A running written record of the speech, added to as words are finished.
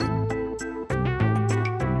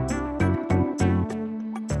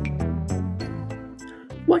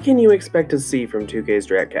What can you expect to see from 2K's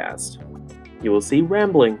Dragcast? You will see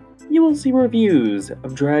rambling, you will see reviews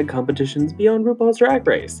of drag competitions beyond RuPaul's Drag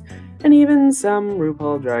Race, and even some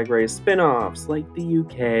RuPaul Drag Race spin-offs like the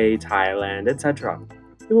UK, Thailand, etc.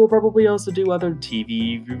 We will probably also do other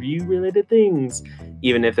TV review-related things,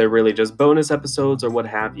 even if they're really just bonus episodes or what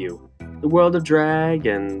have you. The world of drag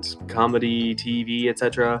and comedy, TV,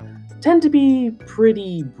 etc. tend to be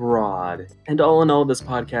pretty broad, and all in all, this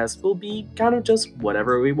podcast will be kind of just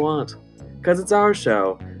whatever we want, because it's our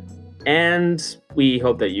show, and we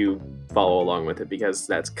hope that you follow along with it, because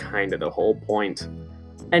that's kind of the whole point.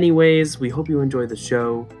 Anyways, we hope you enjoy the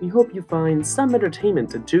show. We hope you find some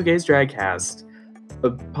entertainment in 2K's Dragcast, a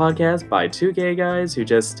podcast by 2K guys who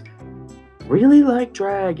just really like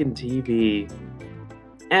drag and TV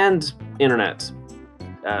and internet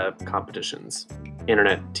competitions.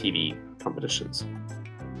 Internet TV competitions.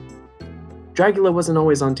 Dragula wasn't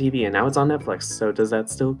always on TV and now it's on Netflix, so does that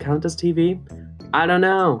still count as TV? I don't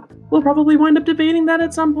know. We'll probably wind up debating that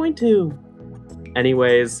at some point too.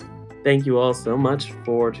 Anyways, thank you all so much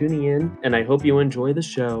for tuning in, and I hope you enjoy the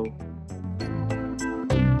show.